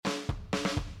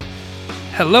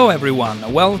Hello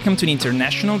everyone, welcome to the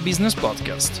International Business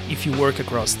Podcast. If you work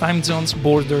across time zones,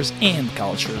 borders, and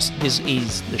cultures, this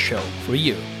is the show for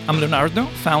you. I'm Leonardo,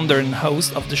 founder and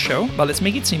host of the show, but let's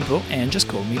make it simple and just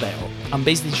call me Leo. I'm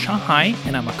based in Shanghai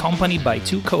and I'm accompanied by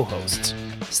two co-hosts,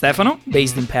 Stefano,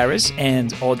 based in Paris,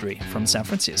 and Audrey from San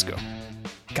Francisco.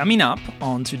 Coming up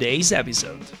on today's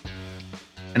episode.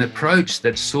 An approach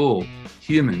that saw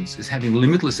humans as having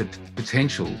limitless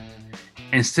potential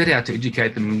and set out to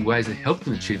educate them in ways that help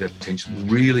them achieve that potential is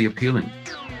really appealing.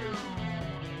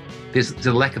 There's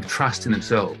a lack of trust in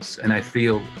themselves, and they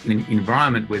feel in an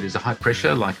environment where there's a high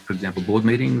pressure, like, for example, board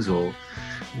meetings or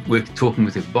we're talking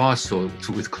with their boss or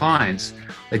with clients,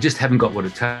 they just haven't got what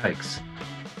it takes.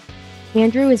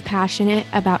 Andrew is passionate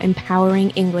about empowering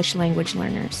English language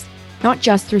learners, not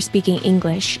just through speaking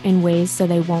English in ways so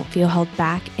they won't feel held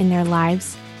back in their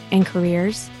lives and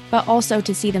careers, but also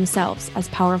to see themselves as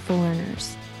powerful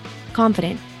learners,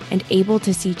 confident and able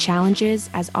to see challenges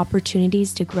as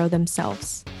opportunities to grow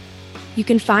themselves. You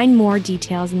can find more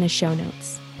details in the show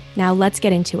notes. Now let's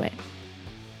get into it.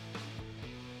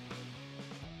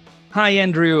 Hi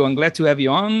Andrew, I'm glad to have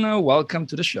you on. Welcome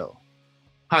to the show.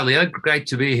 Hi Leo, great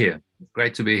to be here.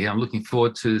 Great to be here. I'm looking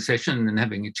forward to the session and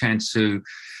having a chance to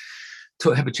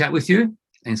have a chat with you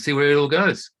and see where it all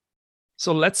goes.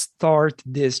 So let's start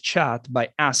this chat by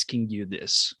asking you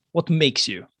this. What makes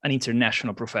you an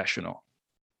international professional?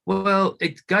 Well,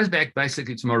 it goes back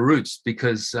basically to my roots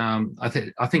because I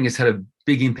think it's had a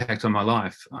big impact on my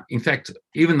life. In fact,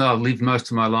 even though I've lived most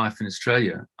of my life in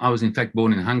Australia, I was in fact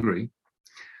born in Hungary.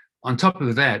 On top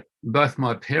of that, both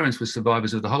my parents were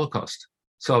survivors of the Holocaust.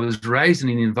 So I was raised in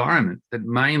an environment that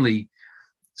mainly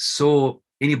saw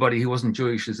anybody who wasn't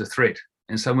Jewish as a threat.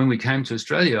 And so when we came to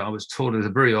Australia, I was taught at a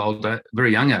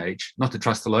very young age not to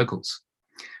trust the locals.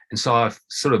 And so I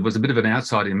sort of was a bit of an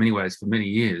outsider in many ways for many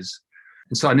years.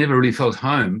 And so I never really felt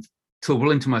home till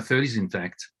well into my 30s, in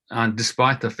fact,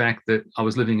 despite the fact that I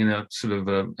was living in a sort of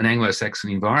an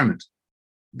Anglo-Saxon environment.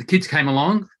 The kids came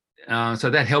along, so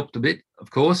that helped a bit,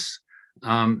 of course.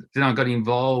 Then I got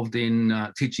involved in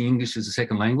teaching English as a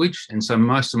second language. And so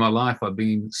most of my life I've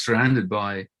been surrounded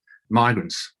by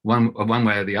migrants, one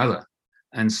way or the other.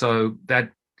 And so that,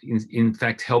 in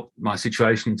fact, helped my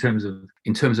situation in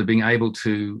terms of being able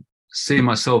to see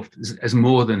myself as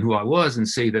more than who I was and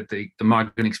see that the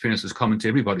migrant experience was common to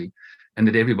everybody and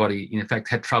that everybody, in fact,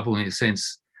 had trouble, in a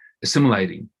sense,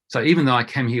 assimilating. So even though I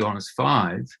came here when I was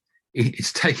 5,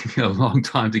 it's taken me a long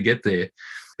time to get there.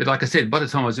 But like I said, by the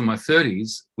time I was in my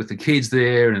 30s, with the kids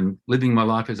there and living my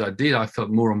life as I did, I felt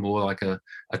more and more like a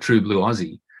true blue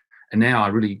Aussie. And now I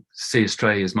really see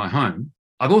Australia as my home.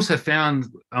 I've also found,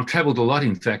 I've travelled a lot,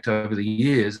 in fact, over the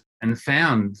years and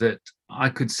found that I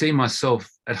could see myself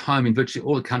at home in virtually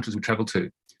all the countries we travel to.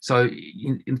 So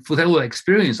with all that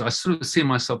experience, I sort of see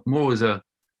myself more as a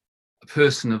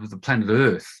person of the planet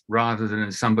Earth rather than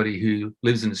as somebody who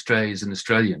lives in Australia as an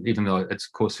Australian, even though that's,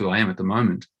 of course, who I am at the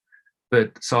moment.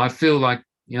 But so I feel like,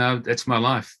 that's my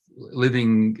life,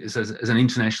 living as an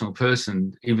international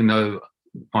person, even though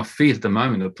my feet at the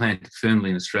moment are planted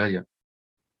firmly in Australia.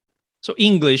 So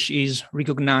English is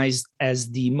recognized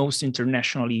as the most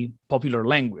internationally popular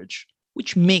language,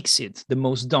 which makes it the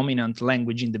most dominant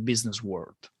language in the business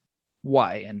world.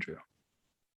 Why, Andrew?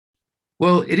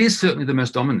 Well, it is certainly the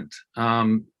most dominant.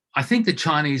 I think the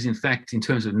Chinese, in fact, in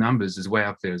terms of numbers, is way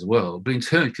up there as well. But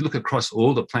if you look across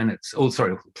all the planets,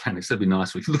 that'd be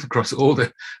nice. If you look across all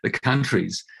the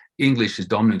countries, English is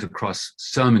dominant across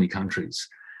so many countries.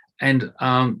 And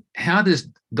how this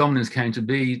dominance came to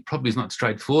be probably is not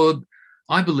straightforward.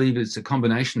 I believe it's a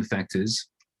combination of factors,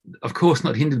 of course,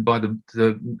 not hindered by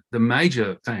the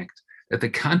major fact that the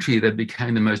country that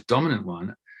became the most dominant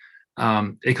one,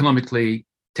 economically,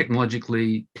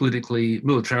 technologically, politically,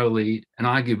 militarily, and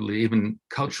arguably even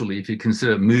culturally, if you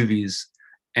consider movies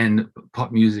and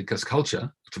pop music as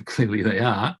culture, which clearly they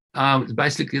are,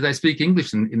 basically they speak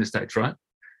English in the States, right?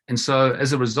 And so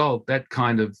as a result, that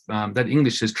kind of that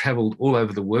English has traveled all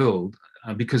over the world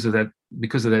because of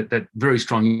that very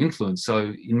strong influence.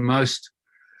 So in most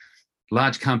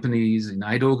large companies, in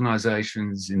aid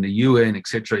organizations, in the UN,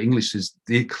 etc., English is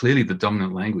clearly the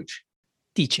dominant language.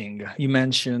 Teaching, you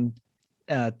mentioned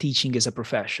teaching as a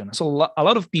profession. So a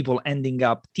lot of people ending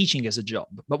up teaching as a job.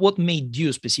 But what made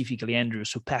you specifically, Andrew,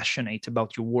 so passionate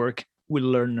about your work with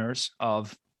learners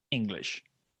of English?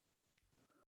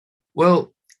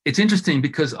 Well, it's interesting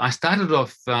because I started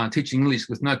off teaching English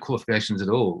with no qualifications at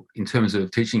all in terms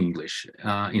of teaching English.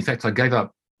 In fact, I gave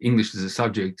up English as a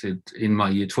subject in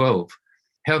my year 12.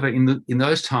 However, in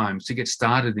those times, to get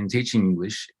started in teaching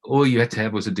English, all you had to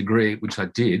have was a degree, which I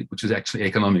did, which was actually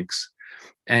economics.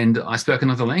 And I spoke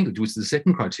another language, which is the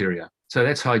second criteria. So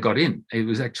that's how I got in. It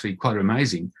was actually quite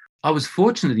amazing. I was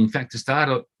fortunate, in fact, to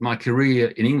start my career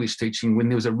in English teaching when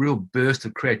there was a real burst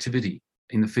of creativity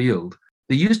in the field.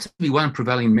 There used to be one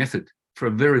prevailing method for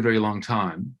a very, very long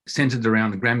time, centered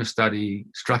around the grammar study,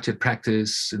 structured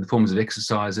practice in the forms of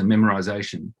exercise and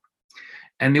memorization.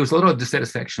 And there was a lot of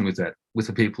dissatisfaction with that, with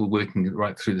the people working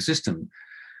right through the system.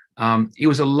 It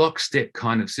was a lockstep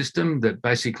kind of system that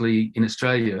basically in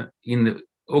Australia, in the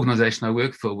organisation I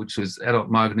worked for, which was Adult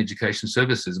Migrant Education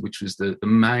Services, which was the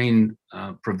main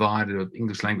provider of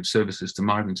English language services to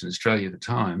migrants in Australia at the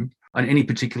time, on any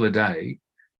particular day,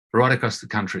 right across the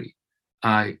country,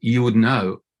 you would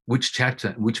know which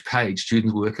chapter, which page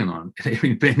students were working on at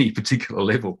any particular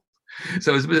level.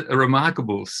 So it was a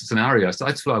remarkable scenario. So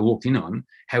that's what I walked in on.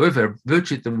 However,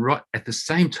 virtually at the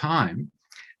same time,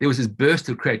 there was this burst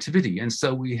of creativity. And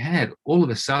so we had all of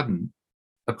a sudden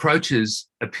approaches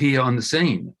appear on the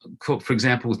scene, for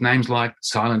example, with names like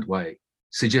Silent Way,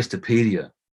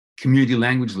 Suggestopedia, Community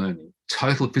Language Learning,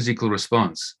 Total Physical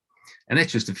Response. And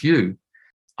that's just a few.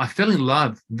 I fell in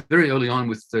love very early on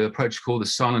with the approach called the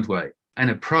Silent Way, an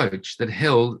approach that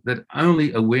held that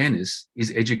only awareness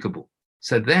is educable.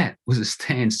 So that was a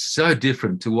stance so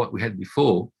different to what we had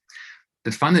before,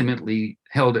 that fundamentally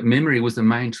held that memory was the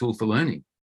main tool for learning.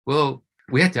 Well,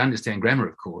 we had to understand grammar,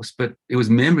 of course, but it was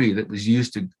memory that was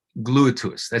used to glue it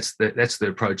to us. That's the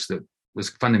approach that was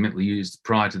fundamentally used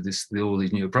prior to all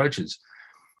these new approaches.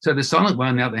 So the Silent Way,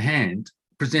 on the other hand,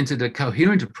 presented a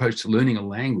coherent approach to learning a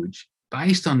language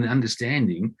based on the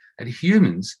understanding that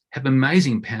humans have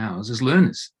amazing powers as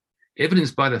learners,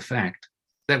 evidenced by the fact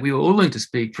that we all learn to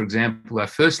speak, for example, our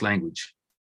first language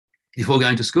before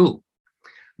going to school,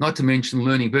 not to mention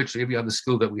learning virtually every other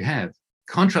skill that we have.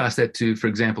 Contrast that to, for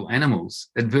example, animals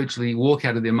that virtually walk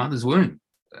out of their mother's womb.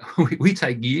 We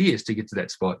take years to get to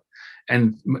that spot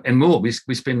and more. We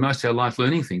spend most of our life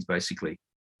learning things, basically.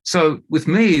 So with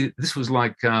me, this was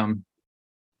like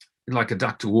a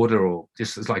duck to water, or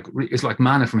just it's like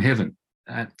manna from heaven.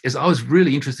 As I was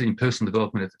really interested in personal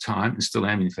development at the time, and still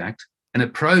am, in fact, an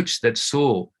approach that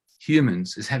saw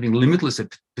humans as having limitless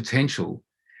potential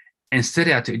and set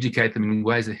out to educate them in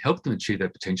ways that helped them achieve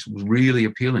that potential was really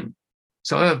appealing.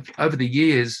 So over the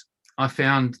years, I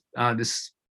found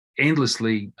this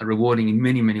endlessly rewarding in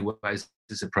many, many ways,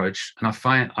 this approach. And I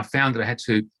found that I had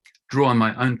to draw on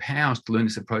my own powers to learn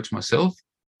this approach myself,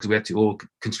 because we had to all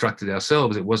construct it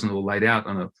ourselves. It wasn't all laid out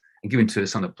and given to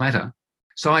us on a platter.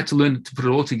 So I had to learn to put it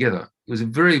all together. It was a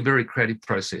very, very creative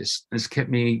process. And it's kept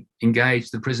me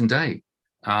engaged to the present day.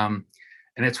 And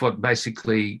that's what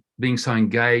basically being so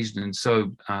engaged and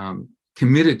so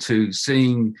committed to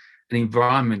seeing an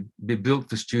environment be built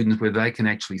for students where they can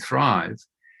actually thrive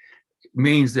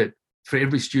means that for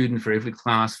every student, for every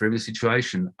class, for every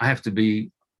situation, I have to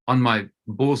be on my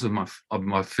balls of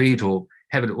my feet, or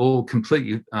have it all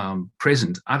completely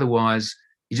present. Otherwise,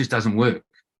 it just doesn't work.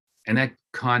 And that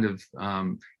kind of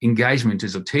engagement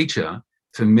as a teacher,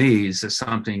 for me, is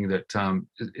something that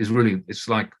is really, it's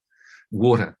like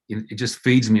water. It just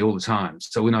feeds me all the time.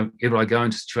 So whenever I go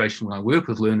into a situation when I work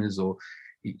with learners, or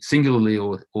singularly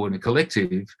or in a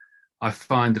collective, I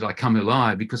find that I come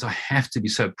alive because I have to be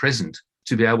so present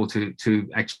to be able to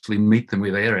actually meet them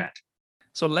where they're at.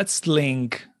 So let's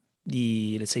link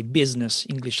the, let's say, business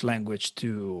English language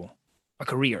to a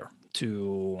career,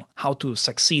 to how to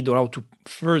succeed or how to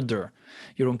further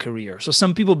your own career. So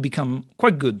some people become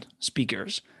quite good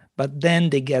speakers, but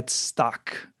then they get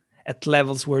stuck at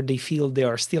levels where they feel they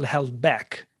are still held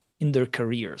back in their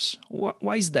careers.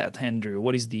 Why is that, Andrew?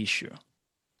 What is the issue?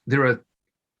 There are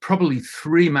probably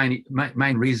three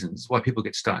main reasons why people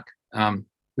get stuck.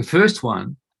 The first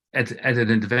one, at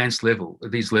an advanced level,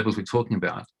 at these levels we're talking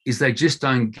about, is they just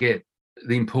don't get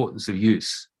the importance of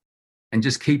use and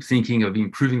just keep thinking of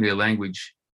improving their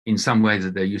language in some ways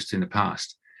that they're used to in the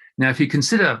past. Now, if you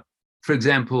consider, for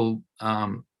example,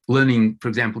 learning, for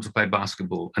example, to play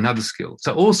basketball, another skill.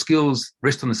 So all skills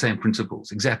rest on the same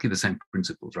principles, exactly the same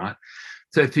principles, right?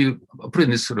 So I'll put it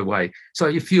in this sort of way. So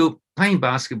if you're playing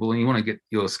basketball and you want to get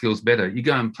your skills better, you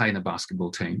go and play in a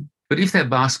basketball team. But if that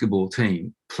basketball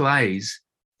team plays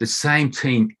the same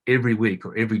team every week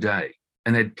or every day,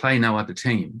 and they play no other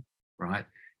team, right,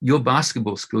 your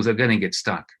basketball skills are going to get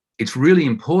stuck. It's really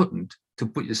important to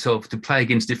put yourself to play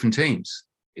against different teams.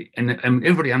 And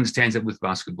everybody understands that with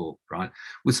basketball, right?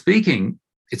 With speaking,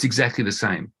 it's exactly the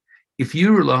same. If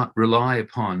you rely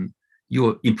upon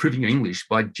your improving your English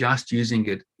by just using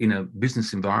it in a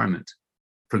business environment,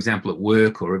 for example, at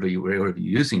work or wherever you're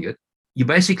using it, you're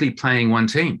basically playing one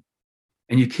team,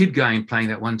 and you keep going playing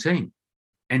that one team.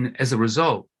 And as a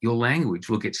result, your language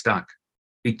will get stuck.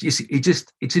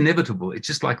 it's inevitable. It's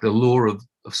just like the law of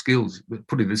skills.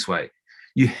 Put it this way,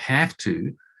 you have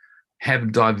to have a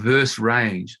diverse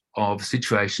range of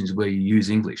situations where you use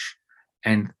English,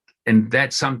 and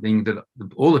that's something that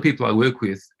all the people I work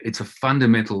with, it's a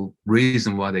fundamental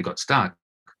reason why they got stuck.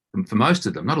 And for most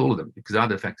of them, not all of them, because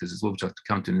other factors as well, which I'll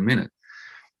come to in a minute.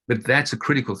 But that's a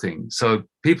critical thing. So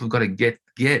people have got to get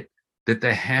that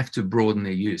they have to broaden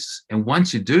their use. And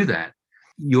once you do that,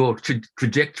 your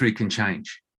trajectory can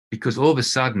change, because all of a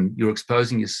sudden you're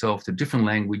exposing yourself to different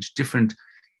language, different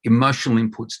emotional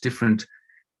inputs, different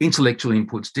intellectual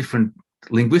inputs, different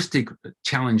linguistic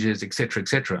challenges, et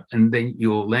cetera, and then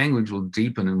your language will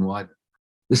deepen and widen.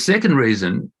 The second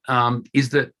reason is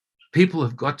that people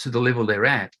have got to the level they're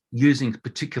at using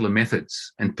particular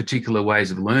methods and particular ways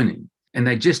of learning, and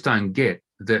they just don't get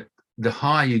that the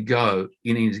higher you go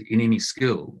in any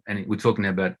skill, and we're talking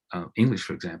about English,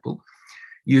 for example,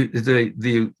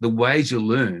 the ways you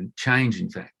learn change,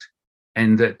 in fact,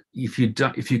 and that if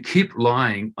you keep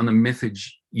relying on the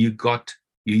methods you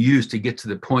use to get to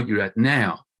the point you're at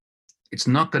now, it's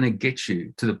not going to get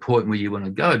you to the point where you want to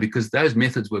go, because those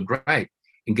methods were great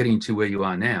in getting to where you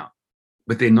are now,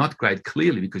 but they're not great,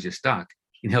 clearly, because you're stuck,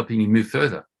 in helping you move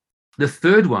further. The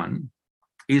third one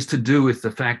is to do with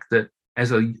the fact that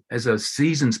as a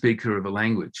seasoned speaker of a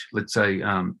language, let's say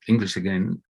English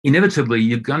again, inevitably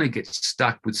you're going to get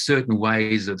stuck with certain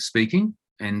ways of speaking.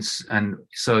 And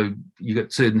so you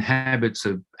get certain habits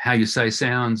of how you say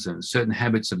sounds and certain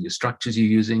habits of your structures you're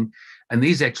using, and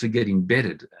these actually get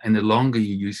embedded. And the longer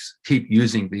you keep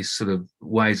using these sort of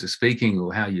ways of speaking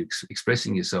or how you're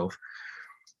expressing yourself,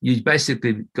 you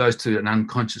basically goes to an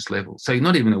unconscious level. So you're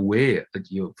not even aware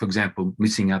that you're, for example,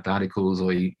 missing out articles,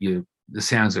 or the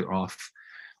sounds are off.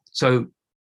 So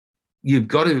you've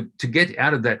got to get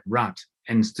out of that rut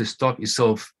and to stop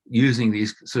yourself using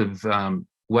these sort of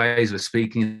ways of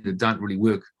speaking that don't really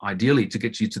work ideally to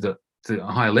get you to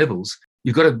higher levels.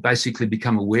 You've got to basically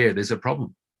become aware there's a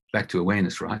problem. Back to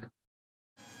awareness, right?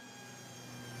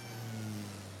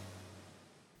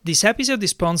 This episode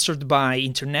is sponsored by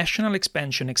International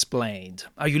Expansion Explained.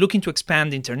 Are you looking to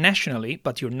expand internationally,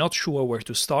 but you're not sure where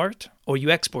to start? Or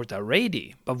you export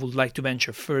already, but would like to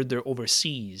venture further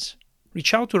overseas?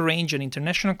 Reach out to arrange an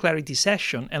international clarity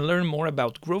session and learn more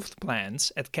about growth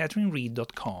plans at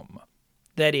catherinereed.com.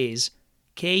 That is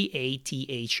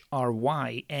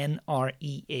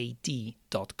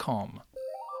KATHRYNREAD.com.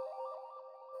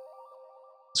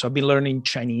 So I've been learning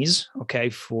Chinese,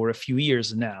 for a few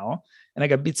years now, and I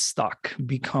got a bit stuck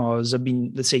because I've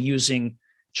been, let's say, using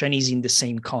Chinese in the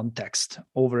same context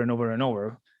over and over and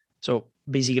over. So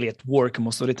basically at work,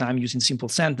 most of the time using simple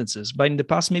sentences. But in the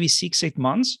past maybe 6-8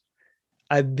 months,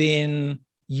 I've been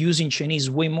using Chinese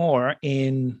way more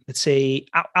in, let's say,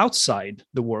 outside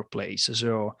the workplace.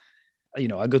 So,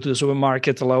 I go to the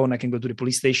supermarket alone. I can go to the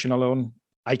police station alone.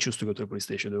 I choose to go to the police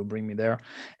station. They will bring me there,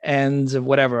 and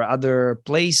whatever other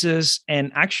places. And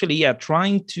actually,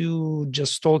 trying to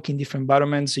just talk in different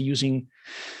environments using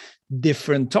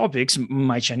different topics,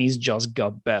 my Chinese just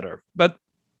got better. But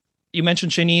you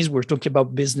mentioned Chinese. We're talking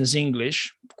about business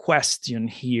English. Question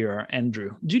here,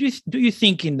 Andrew. Do you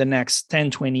think in the next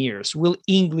 10, 20 years, will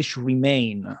English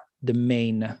remain the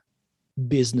main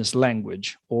business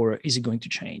language, or is it going to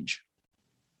change?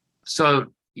 So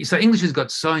English has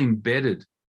got so embedded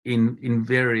in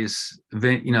various,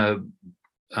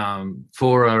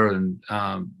 fora and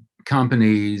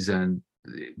companies and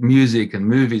music and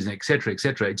movies and et cetera, et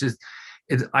cetera.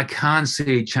 I can't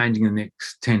see it changing in the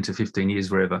next 10 to 15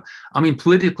 years, wherever. I mean,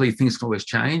 politically, things can always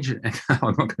change. And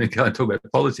I'm not going to go and talk about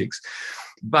politics.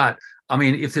 But, I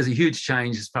mean, if there's a huge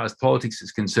change as far as politics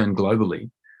is concerned globally,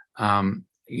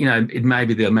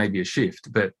 there may be a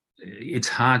shift. But it's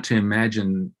hard to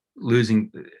imagine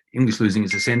English losing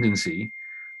its ascendancy.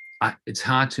 It's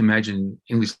hard to imagine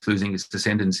English losing its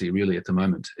ascendancy, really, at the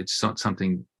moment. It's not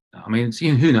something... I mean,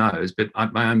 who knows? But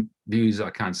my own views, I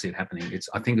can't see it happening.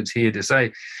 I think it's here to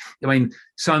stay. I mean,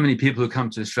 so many people who come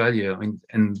to Australia,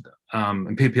 and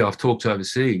people I've talked to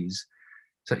overseas.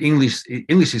 So English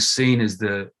is seen as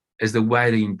the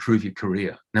way to improve your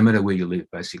career, no matter where you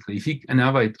live. Basically,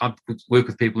 I've worked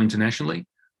with people internationally,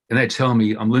 and they tell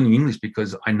me I'm learning English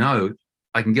because I know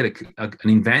I can get an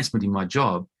advancement in my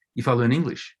job if I learn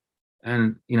English.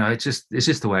 And it's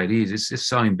just the way it is. It's just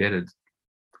so embedded.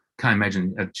 Can't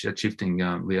imagine it shifting,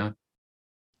 Leo.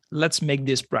 Let's make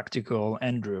this practical,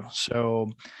 Andrew.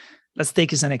 So let's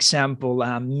take as an example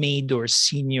a mid or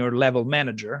senior level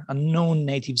manager, a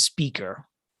non-native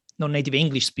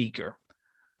English speaker.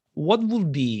 What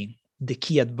would be the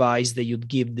key advice that you'd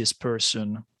give this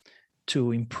person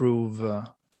to improve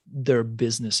their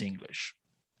business English?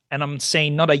 And I'm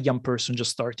saying not a young person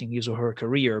just starting his or her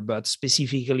career, but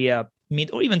specifically a mid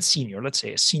or even senior, let's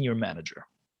say a senior manager?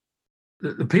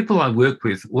 The people I work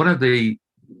with, one of the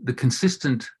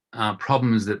consistent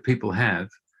problems that people have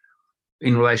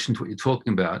in relation to what you're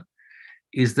talking about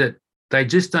is that they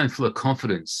just don't feel a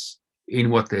confidence in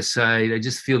what they say. They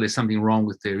just feel there's something wrong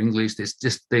with their English.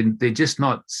 They're just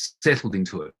not settled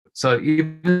into it. So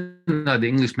even though the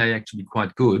English may actually be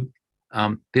quite good,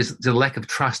 there's a lack of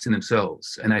trust in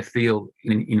themselves, and they feel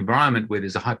in an environment where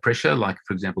there's a high pressure, like,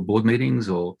 for example, board meetings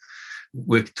or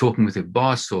talking with their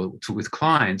boss or with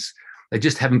clients, they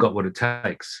just haven't got what it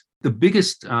takes. The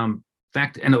biggest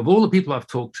fact, and of all the people I've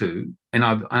talked to, and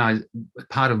I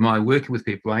part of my working with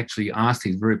people, I actually ask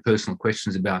these very personal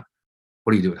questions about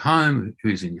what do you do at home,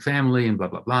 who's in your family, and blah,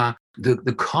 blah, blah.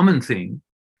 The common thing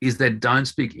is they don't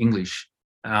speak English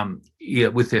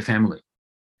with their family.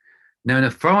 Now, in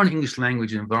a foreign English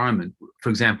language environment,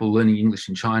 for example, learning English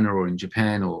in China or in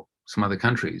Japan or some other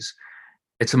countries,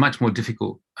 it's a much more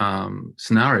difficult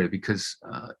scenario because,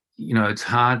 it's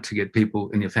hard to get people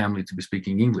in your family to be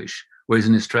speaking English. Whereas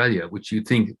in Australia, which you'd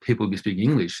think people would be speaking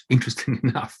English, interesting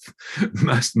enough,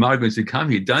 most migrants who come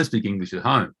here don't speak English at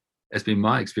home. That's been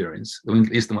my experience, at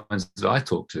least the ones that I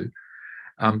talk to.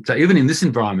 So even in this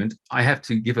environment, I have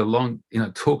to give a long,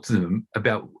 talk to them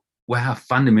about how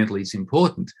fundamentally it's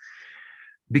important.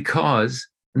 Because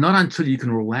not until you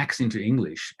can relax into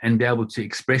English and be able to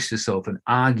express yourself and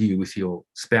argue with your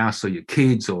spouse or your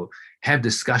kids or have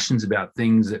discussions about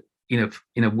things that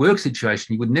in a work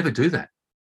situation, you would never do that.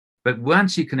 But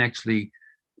once you can actually,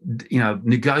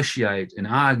 negotiate and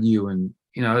argue and,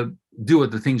 do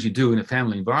the things you do in a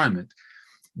family environment,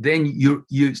 then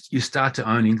you start to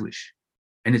own English.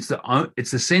 And it's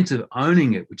the sense of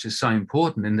owning it, which is so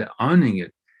important. And that owning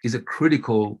it is a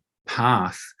critical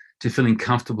path to feeling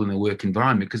comfortable in the work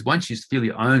environment, because once you feel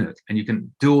you own it and you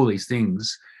can do all these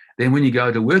things, then when you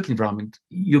go to work environment,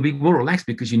 you'll be more relaxed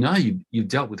because you've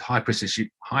dealt with high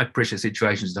pressure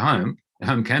situations at home. At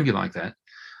home can be like that,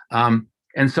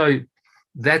 and so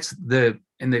that's the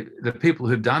people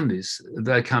who've done this.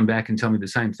 They come back and tell me the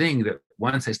same thing, that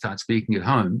once they start speaking at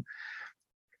home,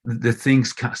 the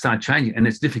things start changing, and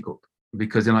it's difficult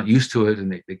because they're not used to it,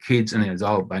 and the kids, and there's a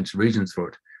whole bunch of reasons for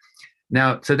it.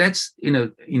 Now, so that's in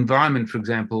an environment, for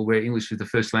example, where English is the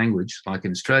first language, like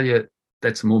in Australia,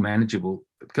 that's more manageable.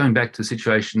 But going back to the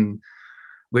situation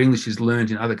where English is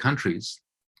learned in other countries,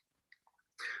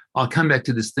 I'll come back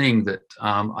to this thing that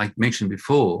I mentioned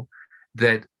before,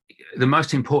 that the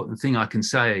most important thing I can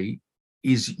say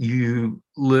is you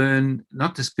learn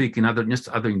not to speak in other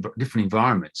different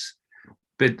environments,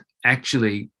 but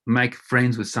actually make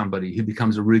friends with somebody who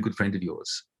becomes a really good friend of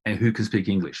yours and who can speak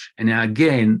English. And now,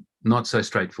 again, not so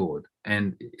straightforward.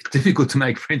 And it's difficult to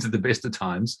make friends at the best of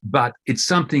times, but it's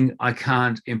something I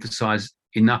can't emphasize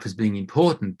enough as being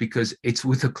important, because it's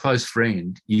with a close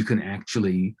friend you can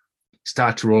actually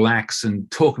start to relax and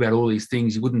talk about all these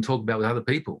things you wouldn't talk about with other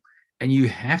people. And you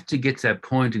have to get to that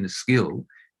point in the skill.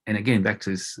 And again, back to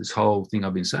this whole thing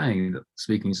I've been saying, that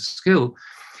speaking is a skill,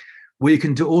 where you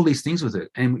can do all these things with it.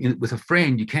 And with a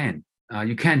friend, you can.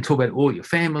 You can talk about all your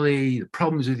family, the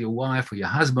problems with your wife or your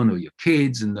husband or your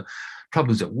kids, and the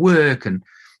problems at work, and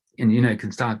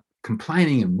can start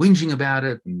complaining and whinging about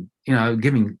it, and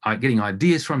getting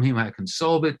ideas from him how I can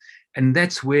solve it. And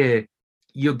that's where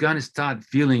you're going to start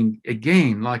feeling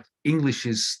again like English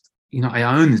is, I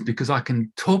own this because I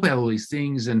can talk about all these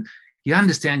things, and we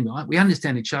understand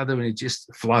each other, and it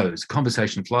just flows.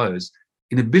 Conversation flows.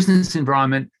 In a business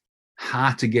environment,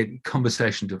 hard to get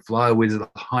conversation to flow with a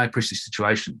high pressure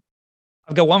situation.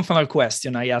 I've got one final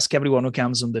question I ask everyone who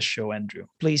comes on the show, Andrew.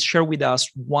 Please share with us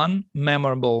one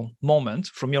memorable moment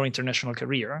from your international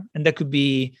career, and that could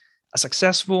be a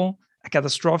successful, a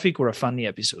catastrophic, or a funny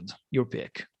episode. Your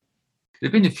pick. There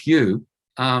have been a few.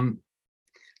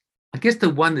 I guess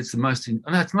the one that's the most,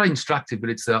 it's not instructive,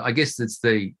 but it's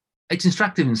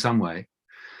instructive in some way.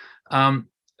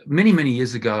 Many, many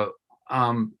years ago,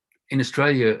 in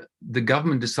Australia, the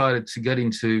government decided to get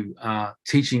into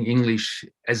teaching English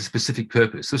as a specific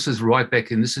purpose. This is right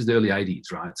back in, this is the early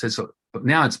 80s, right? But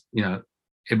now it's,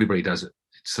 everybody does it.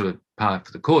 It's sort of part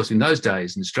of the course. In those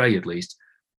days, in Australia at least,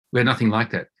 we had nothing like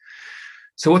that.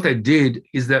 So what they did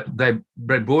is that they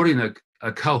brought in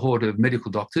a cohort of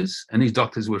medical doctors, and these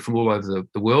doctors were from all over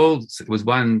the world. So there was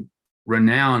one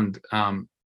renowned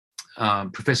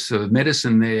professor of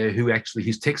medicine there who actually,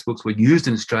 his textbooks were used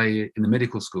in Australia in the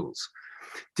medical schools,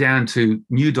 down to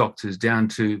new doctors, down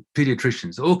to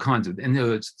pediatricians, all kinds of, and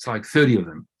it's like 30 of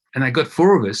them. And they got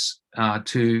 4 of us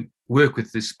to work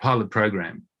with this pilot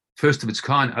program, first of its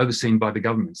kind, overseen by the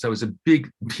government. So it was a big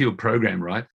deal program,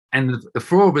 right? And the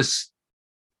four of us,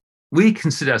 we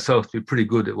consider ourselves to be pretty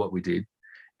good at what we did.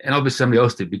 And obviously somebody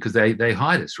else did because they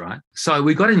hired us, right? So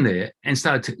we got in there and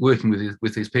started working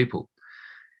with these people.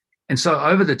 And so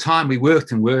over the time we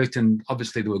worked, and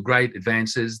obviously there were great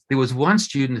advances. There was one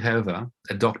student, however,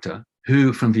 a doctor,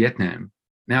 who from Vietnam.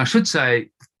 Now I should say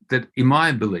that in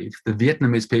my belief, the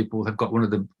Vietnamese people have got one of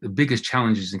the biggest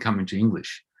challenges in coming to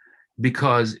English,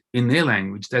 because in their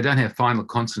language, they don't have final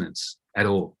consonants at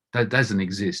all. That doesn't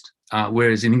exist.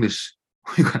 Whereas in English,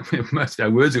 most of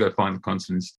our words have got final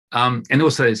consonants. And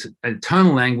also there's a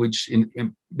tonal language, a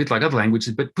bit like other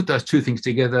languages, but put those two things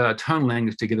together, a tonal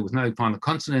language together with no final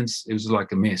consonants, it was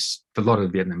like a mess for a lot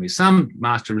of Vietnamese. Some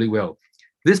master really well.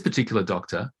 This particular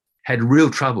doctor had real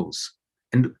troubles.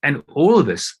 And all of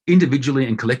us individually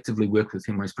and collectively worked with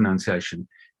him on his pronunciation.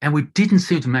 And we didn't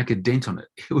seem to make a dent on it.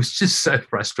 It was just so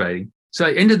frustrating. So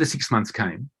end of the 6 months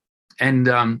came and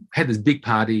had this big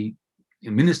party. The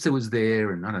minister was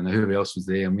there, and I don't know who else was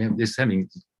there. And we had this having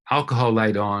alcohol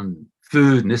laid on,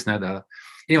 food, and this and that.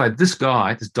 Anyway, this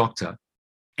guy, this doctor,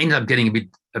 ended up getting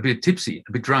a bit tipsy,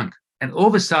 a bit drunk. And all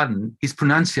of a sudden, his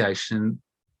pronunciation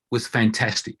was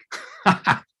fantastic.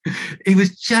 It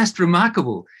was just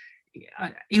remarkable.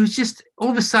 He was just,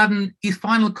 all of a sudden, his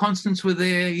final consonants were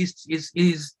there.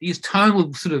 His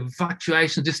tonal sort of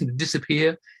fluctuations just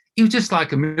disappear. It was just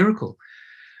like a miracle.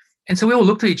 And so we all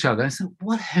looked at each other and said,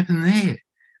 what happened there?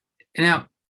 Now,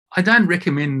 I don't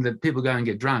recommend that people go and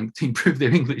get drunk to improve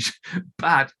their English,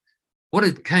 but what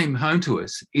it came home to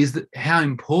us is that how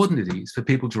important it is for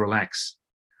people to relax.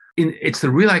 It's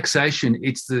the relaxation,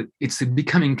 it's the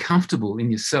becoming comfortable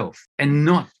in yourself and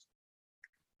not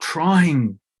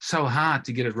trying so hard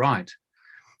to get it right.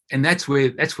 And that's where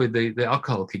the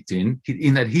alcohol kicked in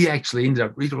that he actually ended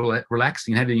up really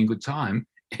relaxing and having a good time.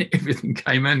 Everything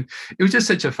came in. It was just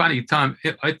such a funny time.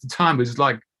 At the time, it was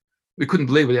like we couldn't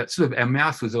believe it. Sort of our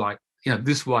mouth was like,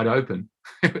 this wide open.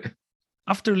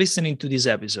 After listening to this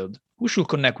episode, who should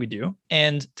connect with you?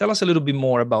 And tell us a little bit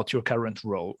more about your current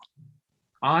role.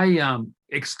 I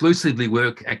exclusively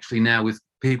work actually now with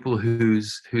people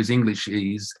whose English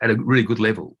is at a really good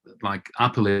level, like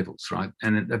upper levels, right?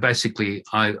 And basically,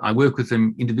 I work with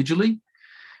them individually,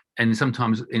 and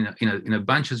sometimes in a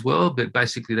bunch as well. But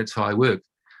basically, that's how I work.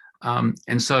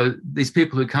 And so these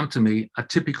people who come to me are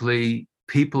typically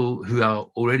people who are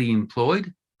already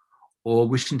employed or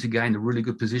wishing to gain a really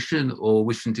good position or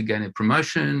wishing to gain a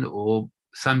promotion, or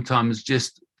sometimes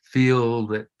just feel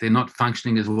that they're not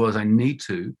functioning as well as they need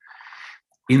to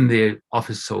in their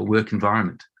office or work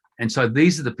environment. And so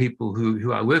these are the people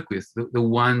who I work with, the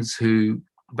ones who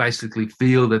basically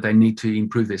feel that they need to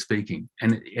improve their speaking.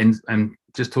 And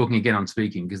just talking again on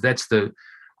speaking, because that's the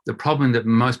problem that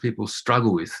most people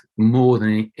struggle with more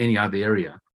than any other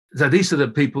area. So these are the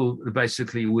people that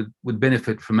basically would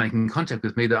benefit from making contact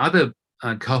with me. The other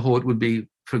cohort would be,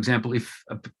 for example, if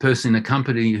a person in a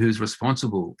company who's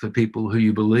responsible for people who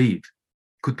you believe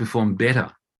could perform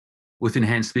better with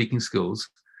enhanced speaking skills,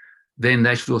 then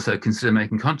they should also consider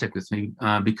making contact with me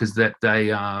because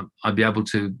I'd be able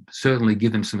to certainly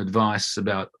give them some advice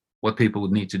about what people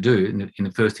would need to do in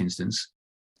the first instance.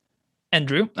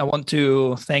 Andrew, I want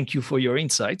to thank you for your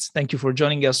insights. Thank you for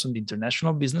joining us on the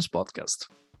International Business Podcast.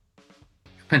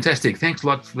 Fantastic. Thanks a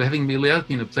lot for having me, Leo. It's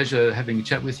been a pleasure having a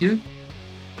chat with you.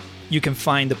 You can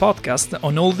find the podcast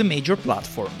on all the major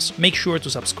platforms. Make sure to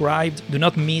subscribe. Do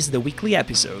not miss the weekly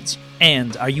episodes.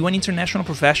 And are you an international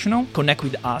professional? Connect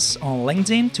with us on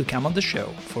LinkedIn to come on the show.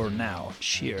 For now,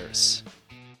 cheers.